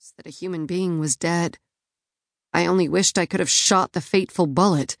sense that a human being was dead. I only wished I could have shot the fateful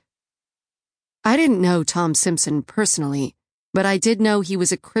bullet. I didn't know Tom Simpson personally, but I did know he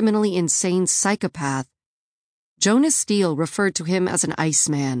was a criminally insane psychopath. Jonas Steele referred to him as an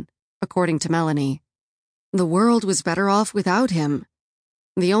Iceman, according to Melanie. The world was better off without him.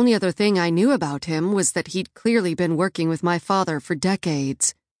 The only other thing I knew about him was that he'd clearly been working with my father for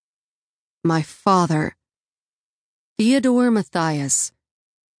decades. My father. Theodore Matthias,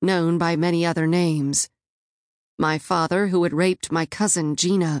 known by many other names. My father who had raped my cousin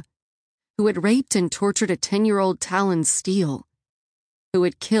Gina, who had raped and tortured a 10-year-old Talon Steele, who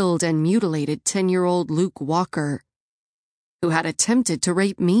had killed and mutilated 10-year-old Luke Walker, who had attempted to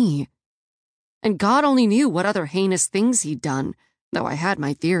rape me. And God only knew what other heinous things he'd done, though I had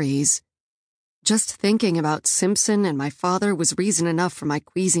my theories. Just thinking about Simpson and my father was reason enough for my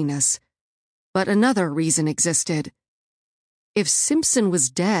queasiness. But another reason existed. If Simpson was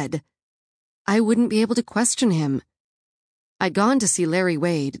dead, I wouldn't be able to question him. I'd gone to see Larry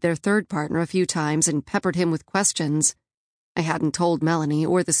Wade, their third partner, a few times and peppered him with questions. I hadn't told Melanie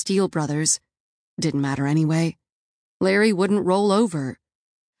or the Steele brothers. Didn't matter anyway. Larry wouldn't roll over.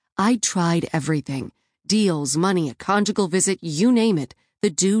 I'd tried everything. Deals, money, a conjugal visit, you name it. The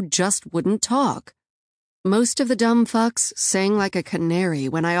dude just wouldn't talk. Most of the dumb fucks sang like a canary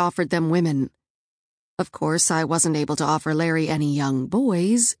when I offered them women. Of course, I wasn't able to offer Larry any young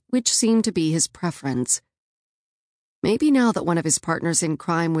boys, which seemed to be his preference. Maybe now that one of his partners in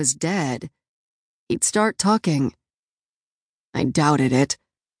crime was dead, he'd start talking. I doubted it.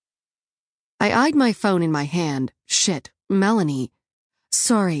 I eyed my phone in my hand. Shit, Melanie.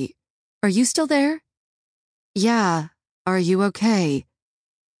 Sorry, are you still there? Yeah, are you okay?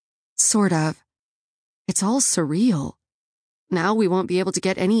 Sort of. It's all surreal. Now we won't be able to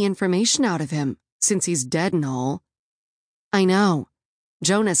get any information out of him, since he's dead and all. I know.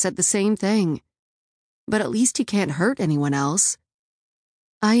 Jonah said the same thing. But at least he can't hurt anyone else.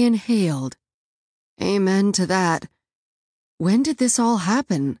 I inhaled. Amen to that. When did this all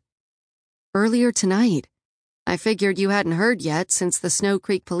happen? Earlier tonight. I figured you hadn't heard yet since the Snow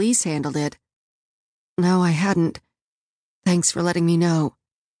Creek police handled it. No, I hadn't. Thanks for letting me know.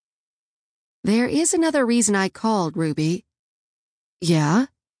 There is another reason I called, Ruby. Yeah?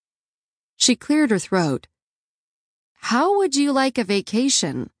 She cleared her throat. How would you like a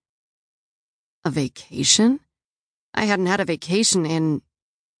vacation? A vacation? I hadn't had a vacation in,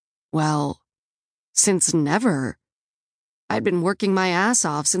 well, since never. I'd been working my ass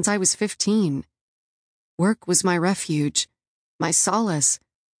off since I was 15. Work was my refuge, my solace.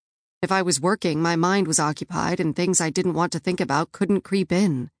 If I was working, my mind was occupied and things I didn't want to think about couldn't creep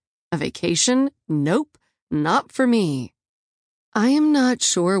in. A vacation? Nope, not for me. I am not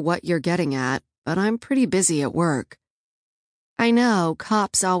sure what you're getting at, but I'm pretty busy at work. I know,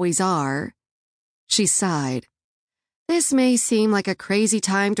 cops always are. She sighed. This may seem like a crazy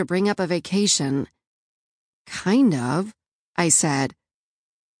time to bring up a vacation. Kind of, I said.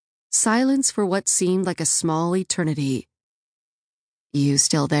 Silence for what seemed like a small eternity. You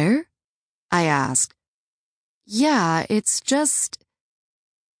still there? I asked. Yeah, it's just...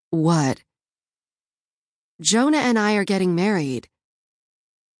 What? Jonah and I are getting married.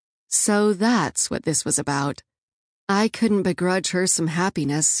 So that's what this was about. I couldn't begrudge her some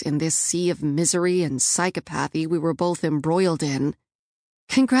happiness in this sea of misery and psychopathy we were both embroiled in.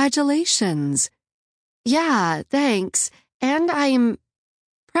 Congratulations. Yeah, thanks. And I'm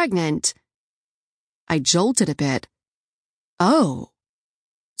pregnant. I jolted a bit. Oh.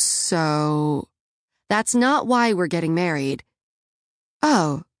 So, that's not why we're getting married.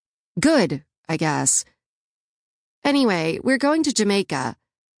 Oh, good, I guess. Anyway, we're going to Jamaica.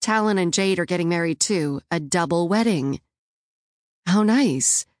 Talon and Jade are getting married too, a double wedding. How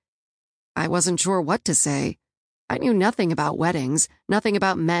nice. I wasn't sure what to say. I knew nothing about weddings, nothing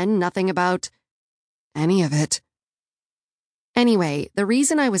about men, nothing about any of it. Anyway, the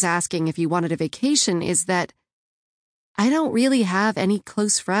reason I was asking if you wanted a vacation is that I don't really have any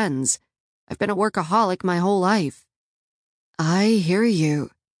close friends. I've been a workaholic my whole life. I hear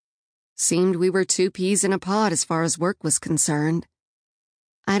you. Seemed we were two peas in a pod as far as work was concerned.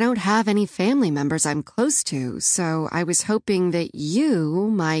 I don't have any family members I'm close to, so I was hoping that you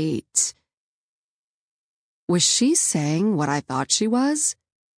might... Was she saying what I thought she was?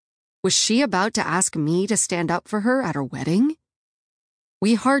 Was she about to ask me to stand up for her at her wedding?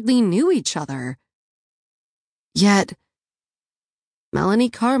 We hardly knew each other. Yet, Melanie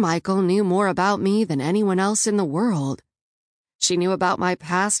Carmichael knew more about me than anyone else in the world. She knew about my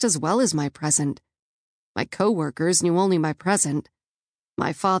past as well as my present. My co-workers knew only my present.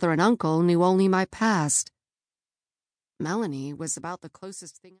 My father and uncle knew only my past. Melanie was about the closest thing...